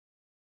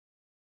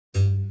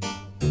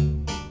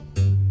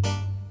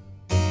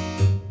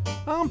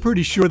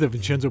pretty sure that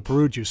Vincenzo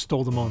Peruggia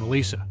stole the Mona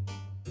Lisa.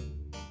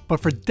 But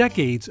for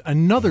decades,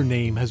 another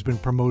name has been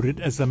promoted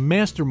as the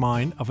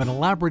mastermind of an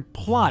elaborate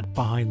plot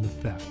behind the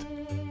theft.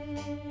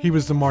 He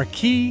was the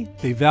Marquis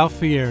de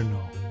Valfierno.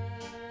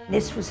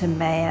 This was a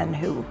man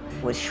who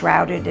was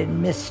shrouded in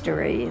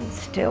mystery and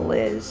still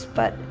is,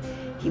 but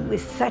he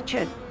was such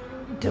a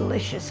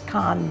delicious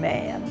con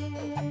man.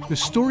 The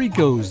story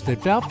goes that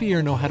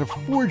Valfierno had a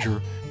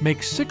forger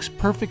make 6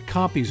 perfect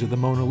copies of the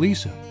Mona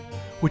Lisa,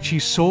 which he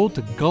sold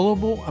to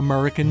gullible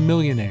American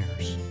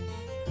millionaires.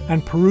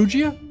 And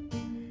Peruggia?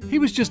 He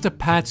was just a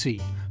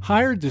patsy,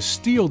 hired to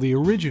steal the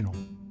original.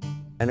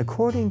 And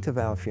according to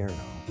Valfierno,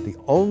 the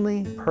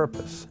only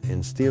purpose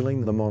in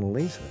stealing the Mona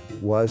Lisa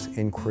was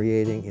in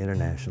creating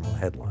international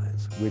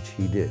headlines, which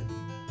he did.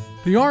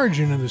 The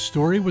origin of the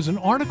story was an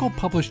article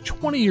published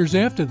 20 years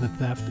after the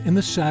theft in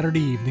the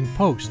Saturday Evening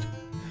Post.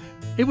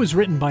 It was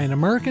written by an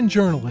American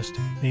journalist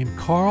named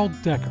Carl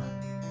Decker.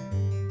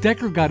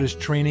 Decker got his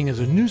training as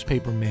a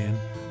newspaperman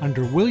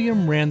under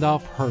William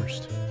Randolph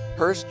Hearst.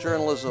 Hearst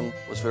journalism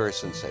was very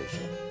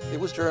sensational. It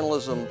was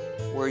journalism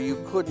where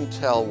you couldn't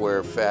tell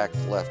where fact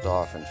left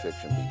off and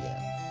fiction began.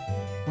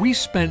 We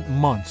spent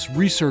months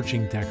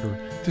researching Decker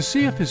to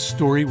see if his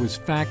story was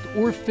fact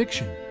or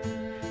fiction.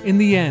 In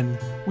the end,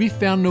 we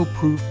found no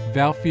proof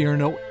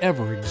Valfierno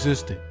ever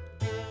existed.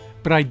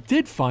 But I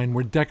did find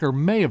where Decker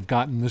may have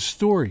gotten the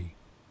story.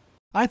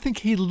 I think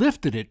he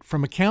lifted it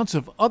from accounts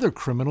of other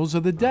criminals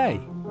of the day,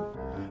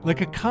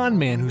 like a con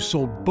man who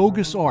sold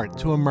bogus art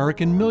to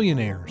American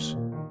millionaires,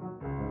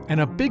 and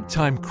a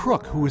big-time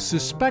crook who was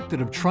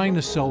suspected of trying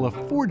to sell a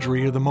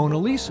forgery of the Mona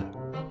Lisa.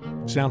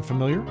 Sound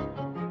familiar?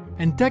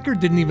 And Decker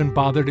didn't even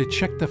bother to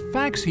check the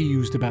facts he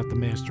used about the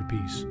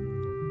masterpiece.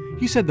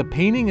 He said the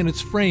painting and its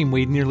frame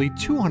weighed nearly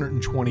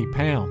 220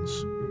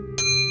 pounds.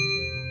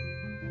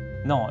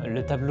 Non,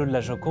 le tableau de la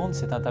Joconde,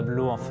 c'est un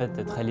tableau en fait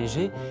très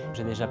léger.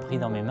 J'ai déjà pris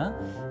dans mes mains,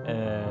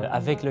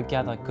 avec le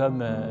cadre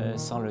comme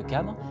sans le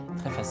cadre,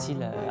 très facile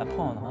à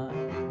prendre. Hein.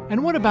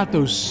 And what about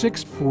those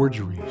 6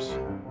 forgeries?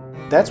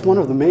 That's one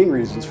of the main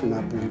reasons for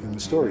not believing the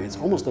story. It's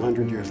almost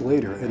 100 years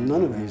later, and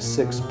none of these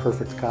 6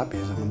 perfect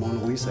copies of the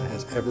Mona Lisa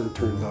has ever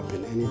turned up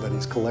in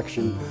anybody's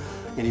collection,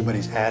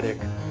 anybody's attic.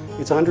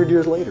 It's 100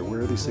 years later.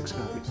 Where are these 6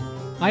 copies?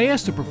 I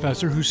asked a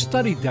professor who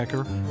studied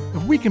Decker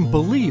if we can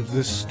believe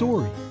this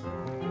story.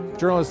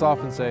 Journalists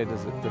often say,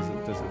 does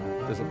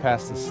it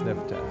pass the sniff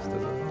test?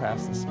 Does it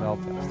pass the smell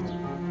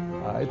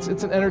test?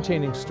 It's an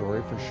entertaining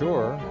story for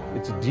sure.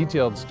 It's a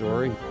detailed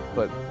story,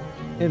 but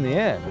in the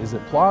end, is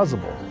it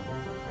plausible?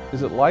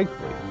 Is it likely?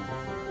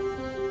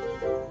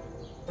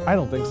 I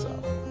don't think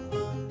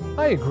so.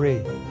 I agree.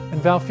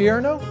 And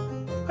Valfierno?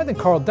 I think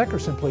Carl Decker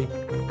simply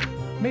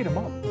made him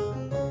up.